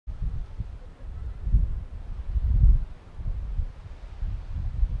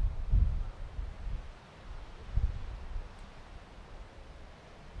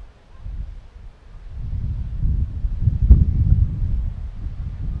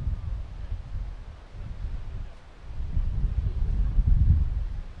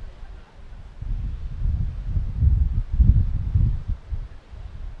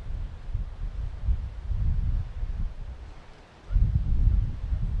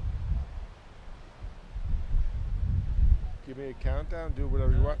give me a countdown, do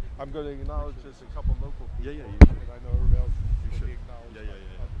whatever you want. I'm going to acknowledge just a couple local people. Yeah, you should. And I know everybody else You should. be acknowledged. Yeah.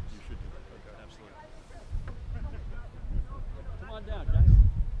 You should do that. Okay. Absolutely. Come on down, guys.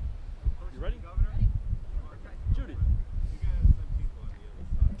 You ready? Judy.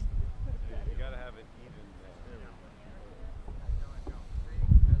 You got to have it even.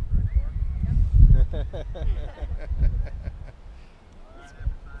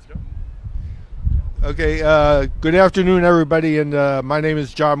 Let's go. Okay, good afternoon, everybody, and my name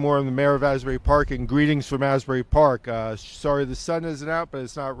is John Moore. I'm the mayor of Asbury Park, and greetings from Asbury Park. Sorry the sun isn't out, but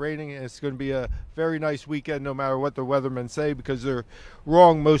it's not raining, and it's going to be a very nice weekend no matter what the weathermen say, because they're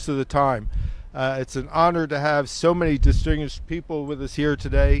wrong most of the time. It's an honor to have so many distinguished people with us here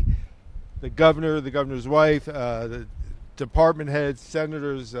today. The governor, the governor's wife, the department heads,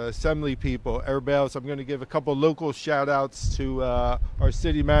 senators, assembly people, everybody else. I'm going to give a couple local shout outs to our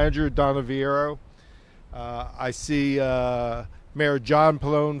city manager, Donna Viero. I see Mayor John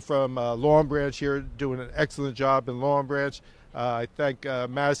Pallone from Long Branch here doing an excellent job in Long Branch. I thank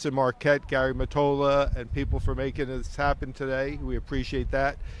Madison Marquette, Gary Matola, and people for making this happen today. We appreciate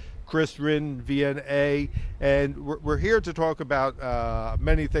that. Chris Rinn, VNA, and we're here to talk about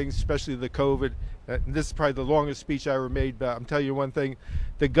many things, especially the COVID. And this is probably the longest speech I ever made, but I'm telling you one thing.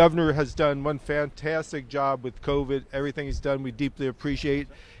 The governor has done one fantastic job with COVID. Everything he's done, we deeply appreciate.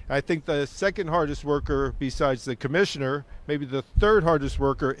 And I think the second hardest worker, besides the commissioner, maybe the third hardest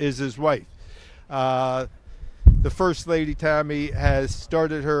worker, is his wife. The First Lady, Tammy, has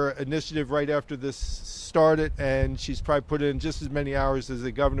started her initiative right after this started, and she's probably put in just as many hours as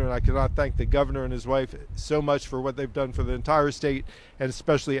the governor, and I cannot thank the governor and his wife so much for what they've done for the entire state, and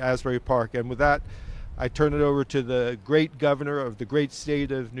especially Asbury Park. And with that, I turn it over to the great governor of the great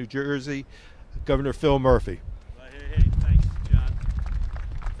state of New Jersey, Governor Phil Murphy. Hey, thanks, John.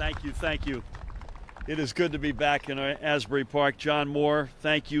 Thank you. It is good to be back in Asbury Park. John Moore,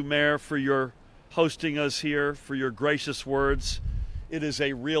 thank you, Mayor, for your hosting us here, for your gracious words. It is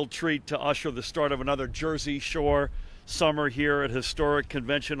a real treat to usher the start of another Jersey Shore summer here at Historic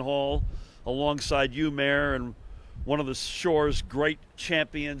Convention Hall alongside you, Mayor, and one of the Shore's great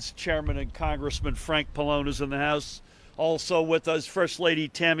champions, Chairman and Congressman Frank Pallone is in the house. Also with us, First Lady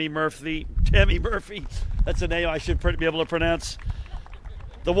Tammy Murphy. Tammy Murphy, that's a name I should be able to pronounce.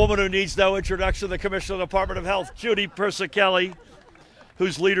 The woman who needs no introduction, the Commissioner of the Department of Health, Judy Persicelli,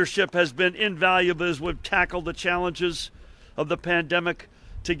 whose leadership has been invaluable as we've tackled the challenges of the pandemic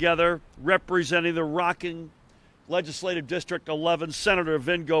together, representing the rocking Legislative District 11, Senator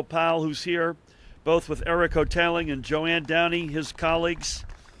Vin Gopal, who's here, both with Eric Hoteling and Joanne Downey, his colleagues.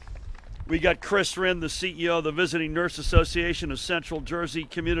 We got Chris Rinn, the CEO of the Visiting Nurse Association of Central Jersey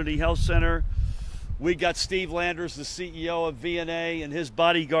Community Health Center. We got Steve Landers, the CEO of VNA, and his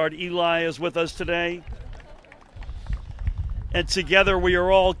bodyguard Eli is with us today. And together we are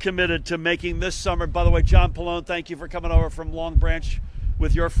all committed to making this summer. By the way, John Pallone, thank you for coming over from Long Branch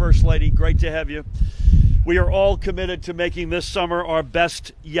with your First Lady. Great to have you. We are all committed to making this summer our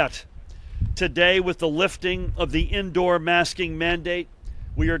best yet. Today, with the lifting of the indoor masking mandate,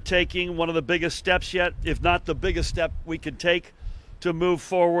 we are taking one of the biggest steps yet, if not the biggest step we could take to move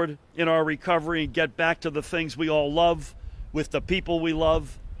forward in our recovery and get back to the things we all love, with the people we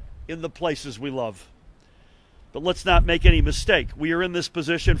love, in the places we love. But let's not make any mistake. We are in this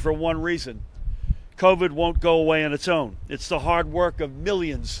position for one reason. COVID won't go away on its own. It's the hard work of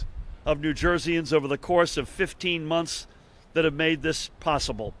millions of New Jerseyans over the course of 15 months that have made this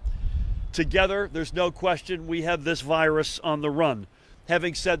possible. Together, there's no question we have this virus on the run.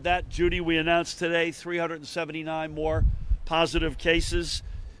 Having said that, Judy, we announced today 379 more positive cases.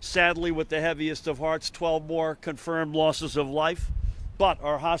 Sadly, with the heaviest of hearts, 12 more confirmed losses of life. But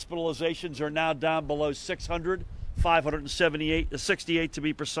our hospitalizations are now down below 600, 568 to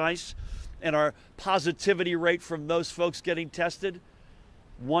be precise. And our positivity rate from those folks getting tested,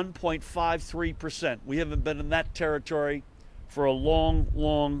 1.53%. We haven't been in that territory for a long,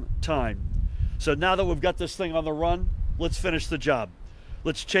 long time. So now that we've got this thing on the run, let's finish the job.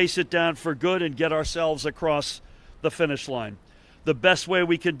 Let's chase it down for good and get ourselves across the finish line. The best way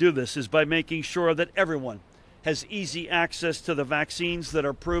we can do this is by making sure that everyone has easy access to the vaccines that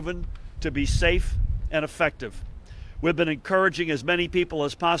are proven to be safe and effective. We've been encouraging as many people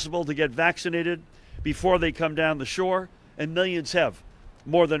as possible to get vaccinated before they come down the shore, and millions have.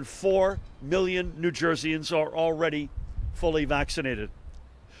 More than 4 million New Jerseyans are already fully vaccinated.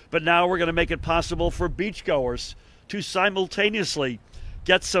 But now we're going to make it possible for beachgoers to simultaneously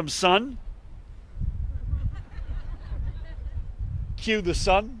get some sun. Cue the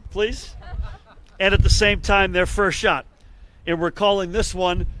sun, please. And at the same time, their first shot. And we're calling this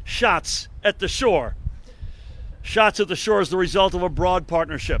one Shots at the Shore. Shots at the Shore is the result of a broad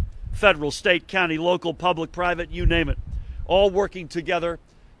partnership. Federal, state, county, local, public, private, you name it. All working together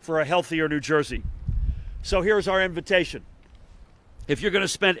for a healthier New Jersey. So here's our invitation. If you're going to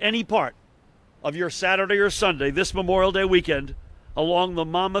spend any part of your Saturday or Sunday this Memorial Day weekend along the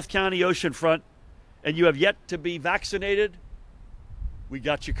Monmouth County oceanfront and you have yet to be vaccinated, we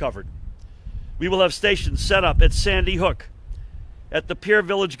got you covered. We will have stations set up at Sandy Hook, at the Pier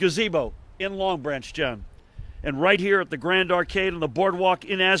Village Gazebo in Long Branch, John, and right here at the Grand Arcade and the Boardwalk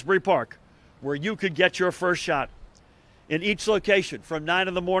in Asbury Park, where you could get your first shot. In each location, from 9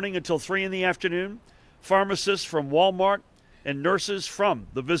 in the morning until 3 in the afternoon, pharmacists from Walmart and nurses from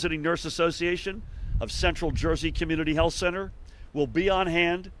the Visiting Nurse Association of Central Jersey Community Health Center will be on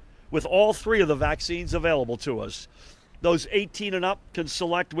hand with all 3 of the vaccines available to us. Those 18 and up can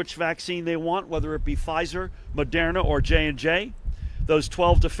select which vaccine they want, whether it be Pfizer, Moderna, or J&J. Those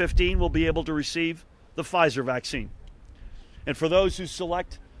 12 to 15 will be able to receive the Pfizer vaccine. And for those who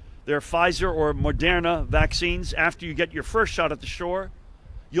select their Pfizer or Moderna vaccines after you get your first shot at the Shore,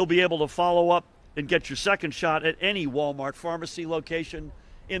 you'll be able to follow up and get your second shot at any Walmart pharmacy location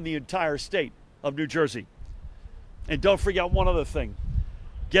in the entire state of New Jersey. And don't forget one other thing.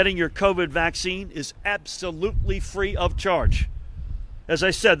 Getting your COVID vaccine is absolutely free of charge. As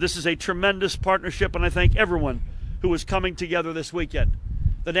I said, this is a tremendous partnership, and I thank everyone who is coming together this weekend.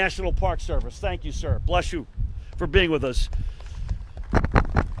 The National Park Service, thank you, sir. Bless you for being with us.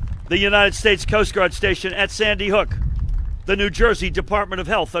 The United States Coast Guard Station at Sandy Hook. The New Jersey Department of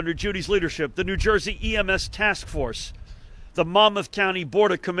Health under Judy's leadership. The New Jersey EMS Task Force. The Monmouth County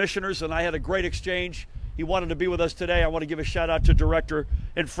Board of Commissioners, and I had a great exchange. He wanted to be with us today. I want to give a shout out to Director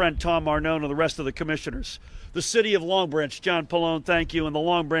and friend Tom Arnone and the rest of the commissioners. The City of Long Branch, John Pallone, thank you, and the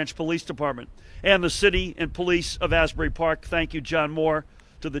Long Branch Police Department. And the City and Police of Asbury Park, thank you, John Moore,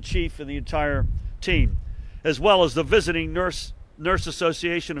 to the Chief and the entire team. As well as the Visiting Nurse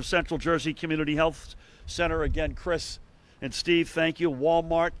Association of Central Jersey Community Health Center. Again, Chris and Steve, thank you.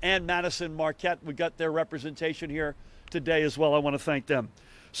 Walmart and Madison Marquette, we got their representation here today as well. I want to thank them.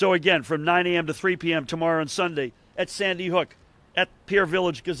 So again, from 9 a.m. to 3 p.m. tomorrow and Sunday at Sandy Hook, at Pier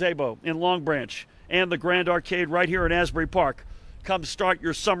Village Gazebo in Long Branch, and the Grand Arcade right here in Asbury Park. Come start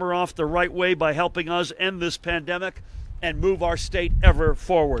your summer off the right way by helping us end this pandemic and move our state ever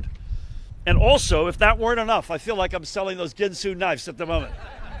forward. And also, if that weren't enough, I feel like I'm selling those Ginsu knives at the moment.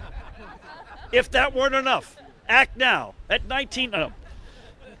 If that weren't enough, act now at 19.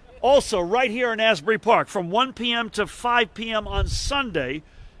 Also, right here in Asbury Park, from 1 p.m. to 5 p.m. on Sunday,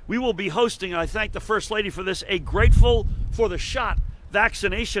 we will be hosting, and I thank the First Lady for this, a Grateful for the Shot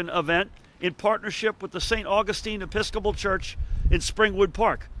vaccination event in partnership with the St. Augustine Episcopal Church in Springwood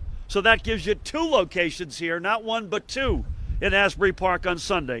Park. So that gives you 2 locations here, not 1 but 2 in Asbury Park on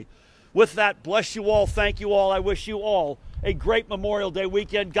Sunday. With that, bless you all, thank you all. I wish you all a great Memorial Day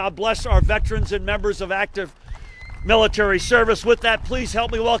weekend. God bless our veterans and members of active military service. With that, please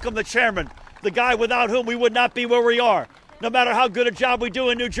help me welcome the chairman, the guy without whom we would not be where we are. No matter how good a job we do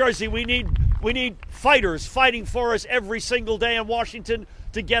in New Jersey, we need fighters fighting for us every single day in Washington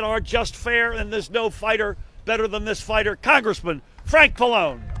to get our just fare, and there's no fighter better than this fighter, Congressman Frank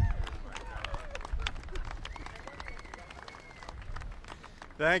Pallone.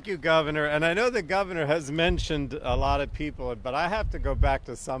 Thank you, Governor. And I know the Governor has mentioned a lot of people, but I have to go back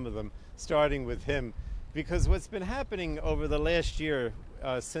to some of them, starting with him, because what's been happening over the last year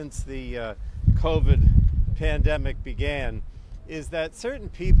since the COVID pandemic began is that certain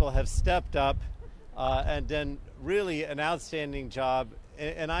people have stepped up and done really an outstanding job.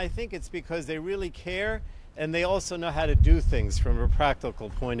 And I think it's because they really care and they also know how to do things from a practical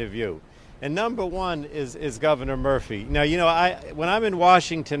point of view. And number one is Governor Murphy. Now, you know, when I'm in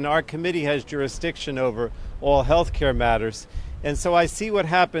Washington, our committee has jurisdiction over all health care matters. And so I see what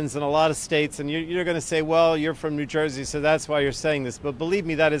happens in a lot of states, and you're going to say, well, you're from New Jersey, so that's why you're saying this. But believe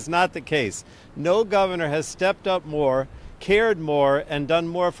me, that is not the case. No governor has stepped up more, cared more, and done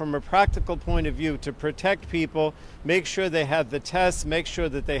more from a practical point of view to protect people, make sure they had the tests, make sure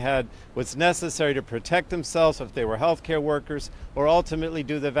that they had what's necessary to protect themselves if they were healthcare workers, or ultimately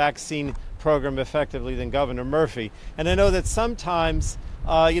do the vaccine program effectively than Governor Murphy. And I know that sometimes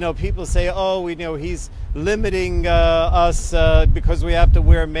people say, oh, he's limiting us because we have to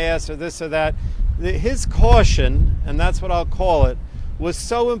wear masks or this or that. His caution, and that's what I'll call it, was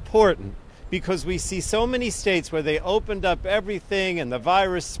so important because we see so many states where they opened up everything and the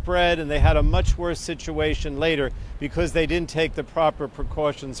virus spread and they had a much worse situation later because they didn't take the proper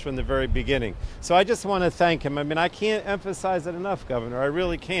precautions from the very beginning. So I just want to thank him. I mean, I can't emphasize it enough, Governor. I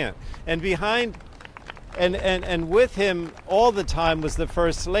really can't. And behind and with him all the time was the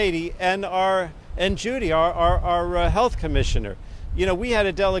First Lady and our and Judy, our health commissioner. You know, we had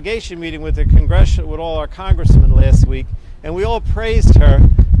a delegation meeting with with all our congressmen last week, and we all praised her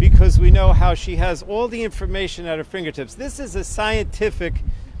because we know how she has all the information at her fingertips. This is a scientific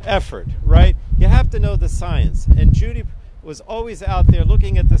effort, right? You have to know the science, and Judy was always out there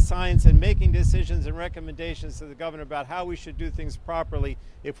looking at the science and making decisions and recommendations to the governor about how we should do things properly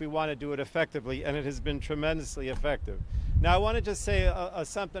if we want to do it effectively, and it has been tremendously effective. Now, I want to just say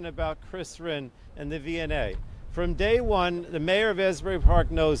something about Chris Rinn and the VNA. From day one, the mayor of Asbury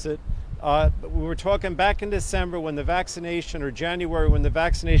Park knows it. We were talking back in December when the vaccination, or January when the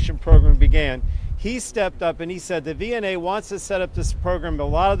vaccination program began. He stepped up and he said the VNA wants to set up this program in a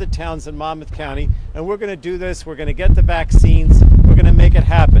lot of the towns in Monmouth County, and we're going to do this. We're going to get the vaccines. We're going to make it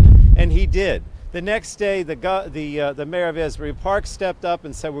happen. And he did. The next day, the mayor of Asbury Park stepped up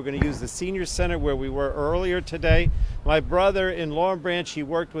and said we're going to use the senior center where we were earlier today. My brother in Long Branch, he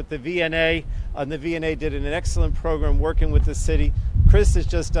worked with the VNA, and the VNA did an excellent program working with the city. Chris has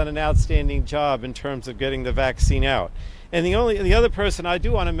just done an outstanding job in terms of getting the vaccine out. And the other person I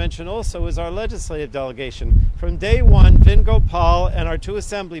do want to mention also is our legislative delegation. From day one, Vin Gopal and our two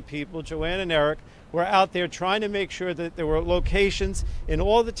assembly people, Joanne and Eric, were out there trying to make sure that there were locations in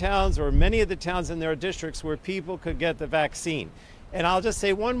all the towns, or many of the towns in their districts, where people could get the vaccine. And I'll just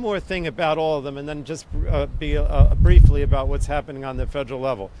say one more thing about all of them, and then just briefly about what's happening on the federal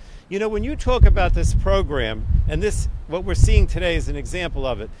level. You know, when you talk about this program, and what we're seeing today is an example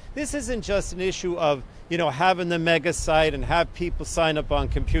of it, this isn't just an issue of, you know, having the mega site and have people sign up on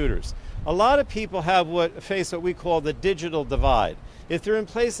computers. A lot of people face what we call the digital divide. If they're in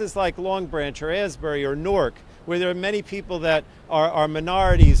places like Long Branch or Asbury or Newark, where there are many people that are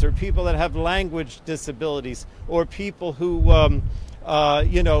minorities, or people that have language disabilities, or people who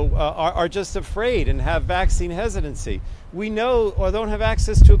are just afraid and have vaccine hesitancy, we know, or don't have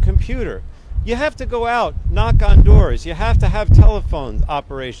access to a computer. You have to go out, knock on doors. You have to have telephone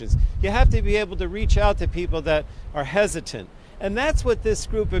operations. You have to be able to reach out to people that are hesitant. And that's what this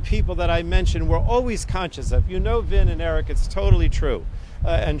group of people that I mentioned were always conscious of. You know, Vin and Eric, it's totally true,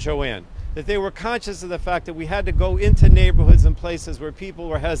 and Joanne, that they were conscious of the fact that we had to go into neighborhoods and places where people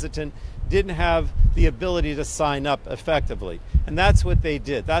were hesitant, didn't have the ability to sign up effectively. And that's what they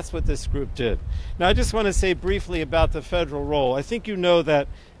did. That's what this group did. Now, I just want to say briefly about the federal role. I think you know that,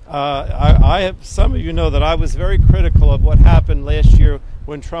 some of you know that I was very critical of what happened last year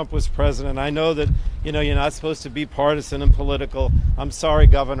when Trump was president. I know that, you know, you're not supposed to be partisan and political. I'm sorry,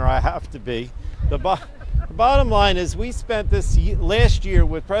 Governor, I have to be. The bottom line is we spent this last year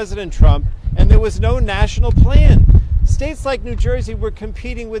with President Trump, and there was no national plan. States like New Jersey were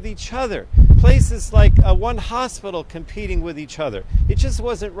competing with each other. Places like one hospital competing with each other. It just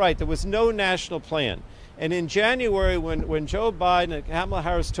wasn't right. There was no national plan. And in January, when Joe Biden and Kamala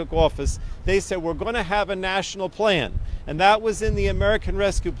Harris took office, they said, we're going to have a national plan. And that was in the American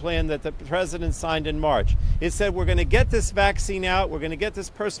Rescue Plan that the president signed in March. It said, we're going to get this vaccine out. We're going to get this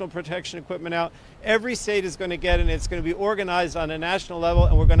personal protection equipment out. Every state is going to get it, and it's going to be organized on a national level,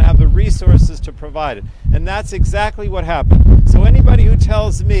 and we're going to have the resources to provide it. And that's exactly what happened. So anybody who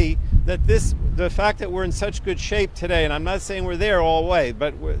tells me that the fact that we're in such good shape today, and I'm not saying we're there all the way,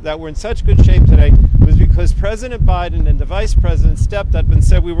 but that we're in such good shape today, was because President Biden and the Vice President stepped up and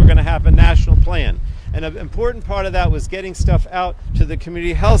said we were going to have a national plan. And an important part of that was getting stuff out to the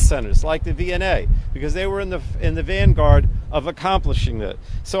community health centers like the VNA, because they were in the vanguard of accomplishing that.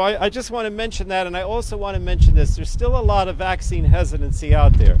 So I just want to mention that, and I also want to mention this. There's still a lot of vaccine hesitancy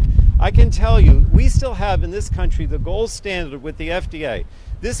out there. I can tell you, we still have in this country the gold standard with the FDA.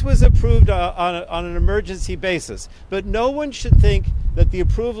 This was approved on an emergency basis, but no one should think that the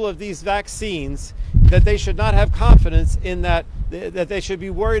approval of these vaccines, that they should not have confidence in that they should be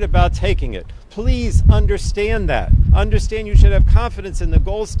worried about taking it. Please understand that. Understand you should have confidence in the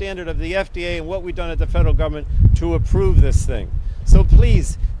gold standard of the FDA and what we've done at the federal government to approve this thing. So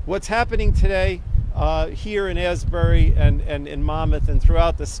please, what's happening today here in Asbury and in Monmouth and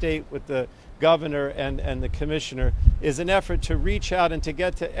throughout the state with the governor and the commissioner is an effort to reach out and to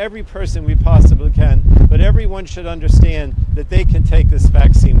get to every person we possibly can, but everyone should understand that they can take this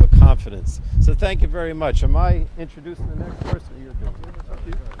vaccine with confidence. So thank you very much. Am I introducing the next person? You're doing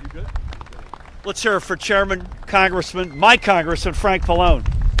it. You good? Let's hear it for my Congressman, Frank Pallone.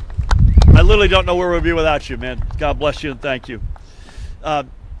 I literally don't know where we'd be without you, man. God bless you and thank you.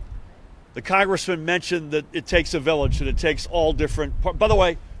 The Congressman mentioned that it takes a village and it takes all different, by the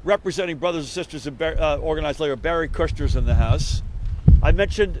way, representing brothers and sisters in organized labor, Barry Kushner's in the house. I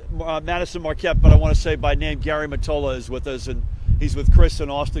mentioned Madison Marquette, but I want to say by name, Gary Matola is with us, and he's with Chris in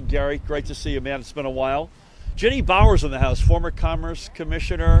Austin. Gary, great to see you, man. It's been a while. Jenny Bowers in the house, former Commerce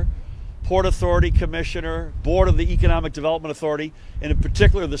Commissioner, Port Authority Commissioner, Board of the Economic Development Authority, and in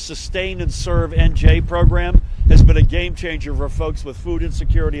particular the Sustain and Serve NJ program has been a game changer for folks with food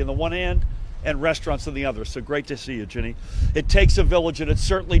insecurity on the one hand and restaurants on the other. So great to see you, Ginny. It takes a village, and it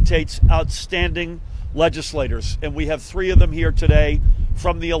certainly takes outstanding legislators, and we have 3 of them here today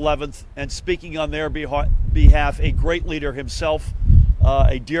from the 11th, and speaking on their behalf, a great leader himself,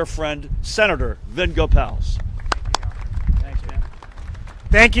 a dear friend, Senator Vin Gopals. Thanks, man.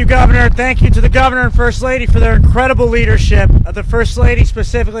 Thank you, Governor. Thank you to the Governor and First Lady for their incredible leadership. The First Lady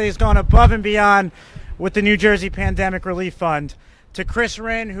specifically has gone above and beyond with the New Jersey Pandemic Relief Fund. To Chris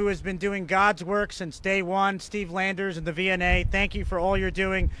Wren, who has been doing God's work since day one, Steve Landers and the VNA, thank you for all you're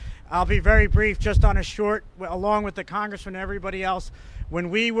doing. I'll be very brief, just on a short, along with the Congressman and everybody else. When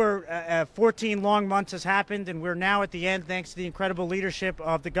we were 14 long months has happened, and we're now at the end thanks to the incredible leadership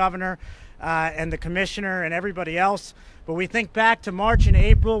of the Governor and the Commissioner and everybody else. But we think back to March and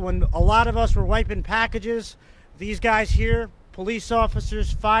April when a lot of us were wiping packages. These guys here, police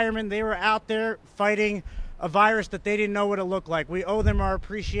officers, firemen, they were out there fighting a virus that they didn't know what it looked like. We owe them our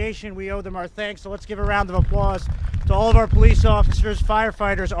appreciation. We owe them our thanks. So let's give a round of applause to all of our police officers,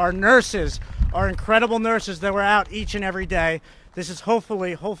 firefighters, our nurses, our incredible nurses that were out each and every day. This is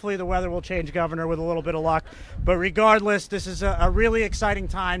hopefully the weather will change, Governor, with a little bit of luck. But regardless, this is a really exciting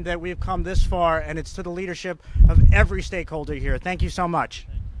time that we've come this far, and it's to the leadership of every stakeholder here. Thank you so much.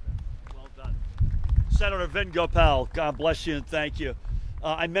 Well done. Senator Vin Gopal, God bless you and thank you.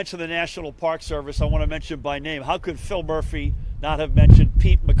 I mentioned the National Park Service. I want to mention by name. How could Phil Murphy not have mentioned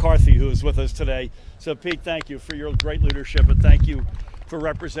Pete McCarthy, who is with us today? So, Pete, thank you for your great leadership, and thank you for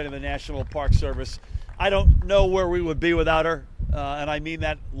representing the National Park Service. I don't know where we would be without her, and I mean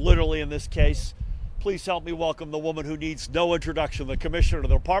that literally in this case. Please help me welcome the woman who needs no introduction, the Commissioner of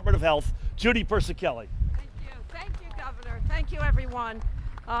the Department of Health, Judy Persicelli. Thank you, Governor. Thank you, everyone.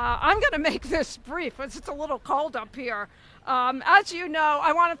 I'm going to make this brief. It's a little cold up here. As you know,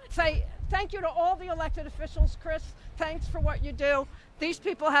 I want to say thank you to all the elected officials. Chris, thanks for what you do. These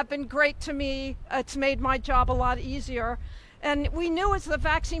people have been great to me. It's made my job a lot easier. And we knew as the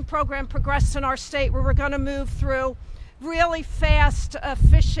vaccine program progressed in our state, we were going to move through really fast,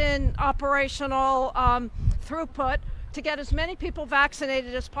 efficient, operational throughput to get as many people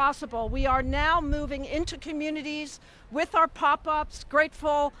vaccinated as possible. We are now moving into communities with our pop-ups,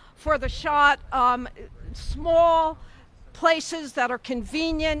 grateful for the shot, small places that are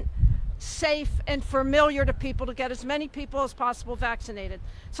convenient, safe, and familiar to people to get as many people as possible vaccinated.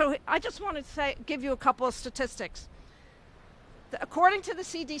 So I just want to give you a couple of statistics. According to the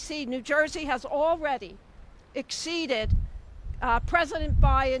CDC, New Jersey has already exceeded President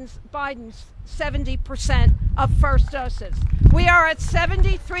Biden's 70% of first doses. We are at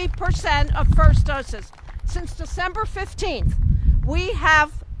 73% of first doses. Since December 15th, we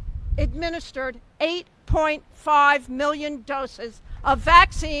have administered 8.5 million doses of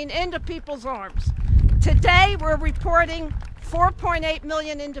vaccine into people's arms. Today, we're reporting 4.8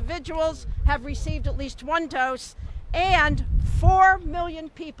 million individuals have received at least one dose, and 4 million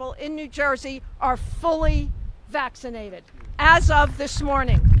people in New Jersey are fully vaccinated as of this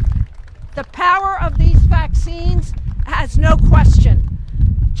morning. The power of these vaccines has no question.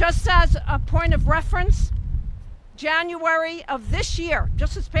 Just as a point of reference, January of this year,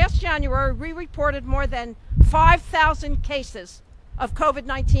 just this past January, we reported more than 5,000 cases of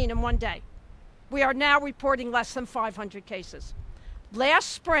COVID-19 in one day. We are now reporting less than 500 cases. Last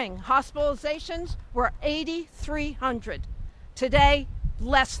spring, hospitalizations were 8,300. Today,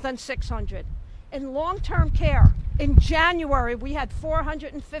 less than 600. In long-term care, in January, we had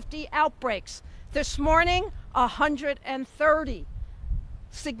 450 outbreaks. This morning, 130.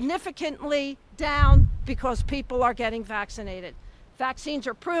 Significantly down because people are getting vaccinated. Vaccines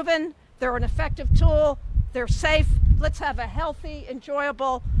are proven, they're an effective tool, they're safe. Let's have a healthy,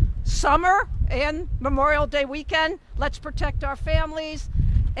 enjoyable summer and Memorial Day weekend. Let's protect our families.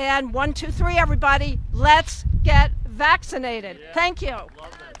 And 1, 2, 3, everybody, let's get vaccinated. Yeah. Thank you.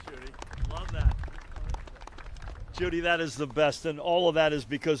 Love that, Judy. Love that. Judy, that is the best, and all of that is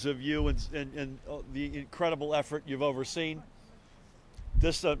because of you and the incredible effort you've overseen.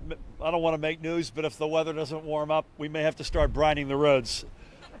 This, I don't want to make news, but if the weather doesn't warm up, we may have to start brining the roads.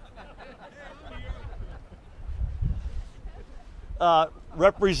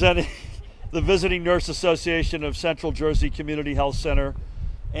 Representing the Visiting Nurse Association of Central Jersey Community Health Center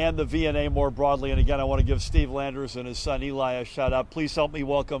and the VNA more broadly, and again, I want to give Steve Landers and his son Eli a shout out. Please help me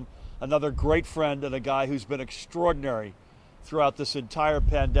welcome another great friend and a guy who's been extraordinary throughout this entire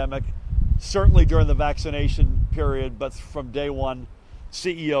pandemic, certainly during the vaccination period, but from day one,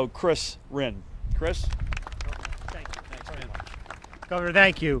 CEO Chris Wren. Chris? Thank you. Thanks, man. Governor,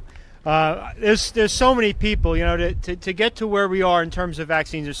 thank you. There's so many people, you know, to get to where we are in terms of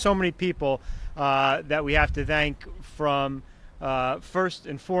vaccines. There's so many people that we have to thank, from first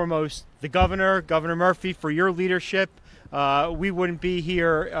and foremost the governor, Governor Murphy, for your leadership. We wouldn't be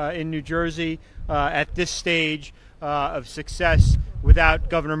here in New Jersey at this stage of success without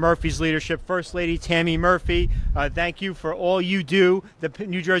Governor Murphy's leadership. First Lady Tammy Murphy, thank you for all you do. The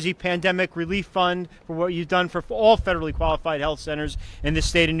New Jersey Pandemic Relief Fund, for what you've done for all federally qualified health centers in the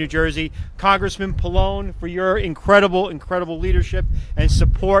state of New Jersey. Congressman Pallone, for your incredible leadership and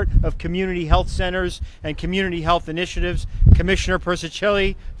support of community health centers and community health initiatives. Commissioner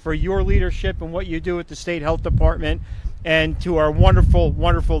Persicelli, for your leadership and what you do at the State Health Department. And to our wonderful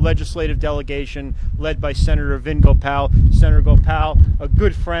legislative delegation led by Senator Vin Gopal. Senator Gopal, a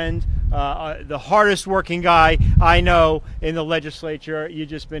good friend, the hardest working guy I know in the legislature. You've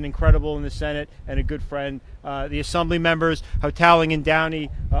just been incredible in the Senate and a good friend. The Assembly members, Hotaling and Downey,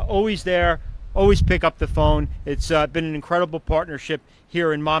 always there, always pick up the phone. It's been an incredible partnership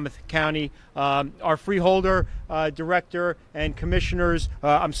here in Monmouth County. Our freeholder director and commissioners,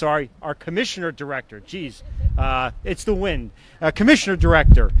 our commissioner director, geez, it's the wind, commissioner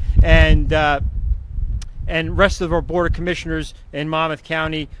director, and rest of our board of commissioners in Monmouth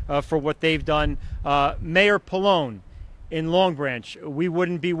County for what they've done. Mayor Pallone in Long Branch, we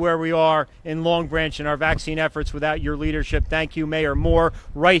wouldn't be where we are in Long Branch in our vaccine efforts without your leadership. Thank you, Mayor Moore,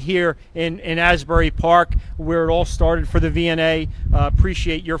 right here in Asbury Park, where it all started for the VNA.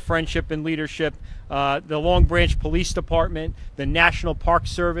 Appreciate your friendship and leadership. The Long Branch Police Department, the National Park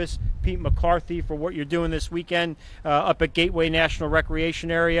Service, Pete McCarthy, for what you're doing this weekend up at Gateway National Recreation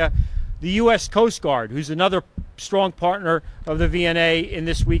Area. The U.S. Coast Guard, who's another strong partner of the VNA in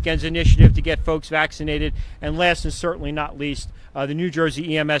this weekend's initiative to get folks vaccinated. And last and certainly not least, the New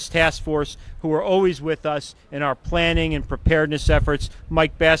Jersey EMS Task Force, who are always with us in our planning and preparedness efforts.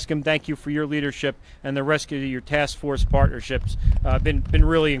 Mike Bascom, thank you for your leadership and the rest of your task force partnerships. Been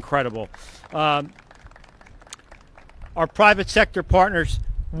really incredible. Our private sector partners,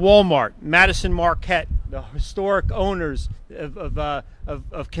 Walmart, Madison Marquette, the historic owners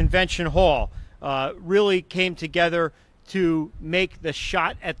of Convention Hall, really came together to make the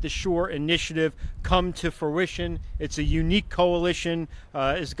Shot at the Shore initiative come to fruition. It's a unique coalition,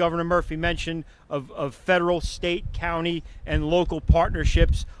 as Governor Murphy mentioned, of federal, state, county, and local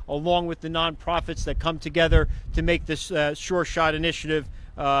partnerships, along with the nonprofits that come together to make this Sure Shot initiative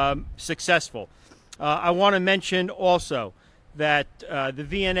successful. I want to mention also that the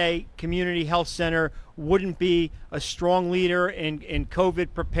VNA Community Health Center wouldn't be a strong leader in COVID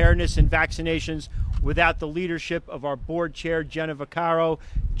preparedness and vaccinations without the leadership of our board chair, Jenna Vaccaro.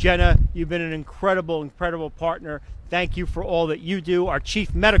 Jenna, you've been an incredible partner. Thank you for all that you do. Our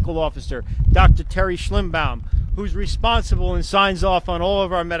Chief Medical Officer, Dr. Terry Schlimbaum, who's responsible and signs off on all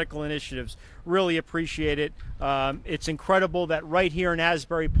of our medical initiatives. Really appreciate it. It's incredible that right here in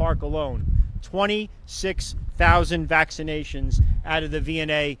Asbury Park alone, 26,000 vaccinations out of the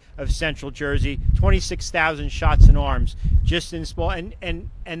VNA of Central Jersey, 26,000 shots in arms, just in small, and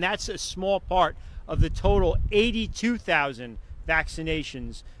that's a small part of the total 82,000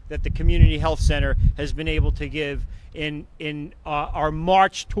 vaccinations that the Community Health Center has been able to give in our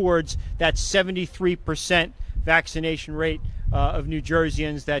march towards that 73% vaccination rate of New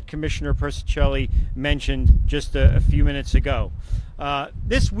Jerseyans that Commissioner Persicelli mentioned just a few minutes ago.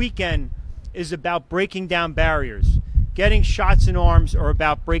 This weekend is about breaking down barriers. Getting shots in arms are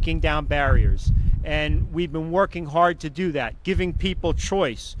about breaking down barriers. And we've been working hard to do that, giving people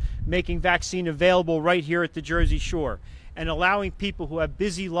choice, making vaccine available right here at the Jersey Shore, and allowing people who have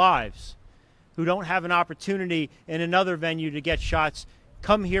busy lives, who don't have an opportunity in another venue to get shots,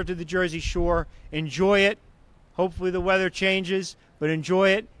 come here to the Jersey Shore, enjoy it. Hopefully the weather changes, but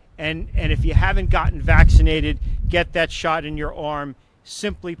enjoy it. And if you haven't gotten vaccinated, get that shot in your arm.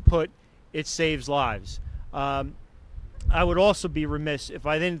 Simply put, it saves lives. I would also be remiss if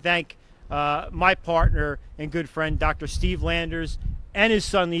I didn't thank my partner and good friend, Dr. Steve Landers, and his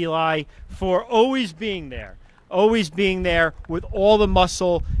son Eli, for always being there with all the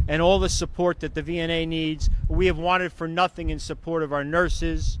muscle and all the support that the VNA needs. We have wanted for nothing in support of our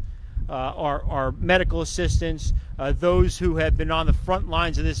nurses, our medical assistants, those who have been on the front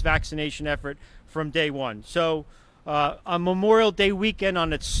lines of this vaccination effort from day one. So on Memorial Day weekend,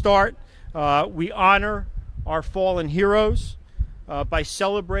 on its start, we honor our fallen heroes by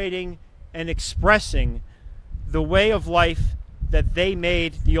celebrating and expressing the way of life that they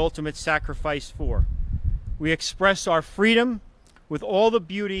made the ultimate sacrifice for. We express our freedom with all the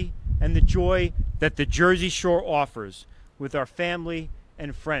beauty and the joy that the Jersey Shore offers with our family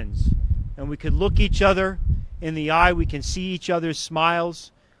and friends. And we can look each other in the eye, we can see each other's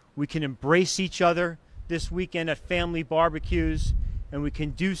smiles, We can embrace each other this weekend at family barbecues, and we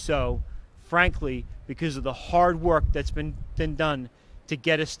can do so, frankly, because of the hard work that's been done to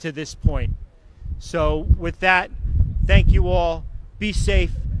get us to this point. So with that, thank you all. Be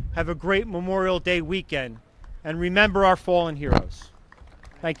safe. Have a great Memorial Day weekend. And remember our fallen heroes.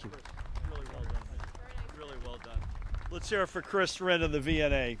 Thank you. Really well done. Really well done. Let's hear it for Chris Wren of the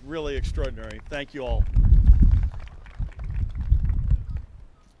VNA. Really extraordinary. Thank you all.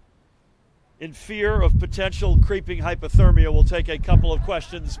 In fear of potential creeping hypothermia, we'll take a couple of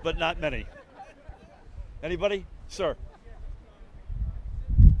questions, but not many. Anybody? Sir.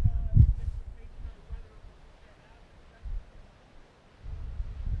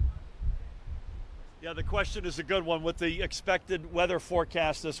 Yeah, the question is a good one. With the expected weather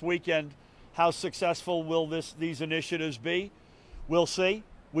forecast this weekend, how successful will these initiatives be? We'll see.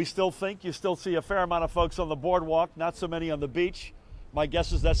 We still think you still see a fair amount of folks on the boardwalk, not so many on the beach. My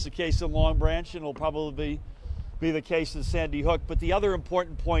guess is that's the case in Long Branch, and it'll probably be the case in Sandy Hook. But the other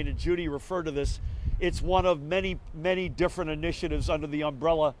important point, and Judy referred to this, it's one of many, many different initiatives under the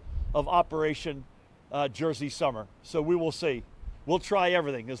umbrella of Operation Jersey Summer. So we will see. We'll try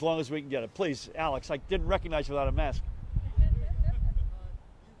everything as long as we can get it. Please, Alex, I didn't recognize you without a mask. You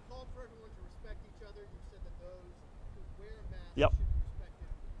called for everyone to respect each other. You said that those who wear masks Yep. should be respected.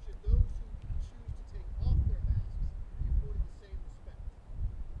 Should those who choose to take off their masks be afforded the same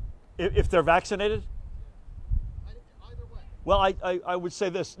respect? If they're vaccinated? Either way. Well, I would say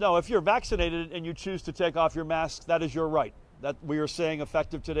this. No, if you're vaccinated and you choose to take off your mask, that is your right. That we are saying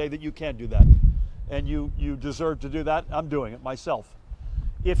effective today that you can do that. And you deserve to do that. I'm doing it myself.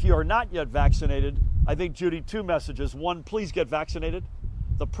 If you're not yet vaccinated, I think, Judy, two messages. One, please get vaccinated.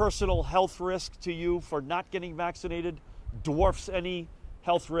 The personal health risk to you for not getting vaccinated dwarfs any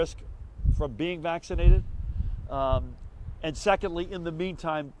health risk from being vaccinated. And secondly, in the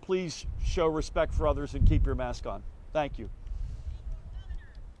meantime, please show respect for others and keep your mask on. Thank you.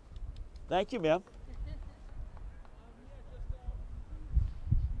 Thank you, ma'am.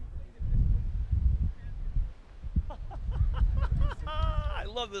 I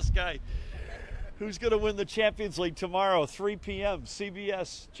love this guy. Who's going to win the Champions League tomorrow, 3 p.m.,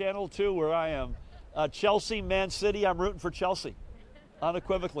 CBS, Channel 2, where I am. Chelsea, Man City, I'm rooting for Chelsea,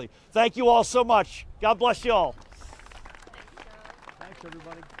 unequivocally. Thank you all so much. God bless you all. Thanks,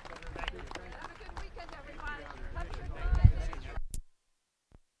 everybody. Have a good weekend, everybody. Have a good night.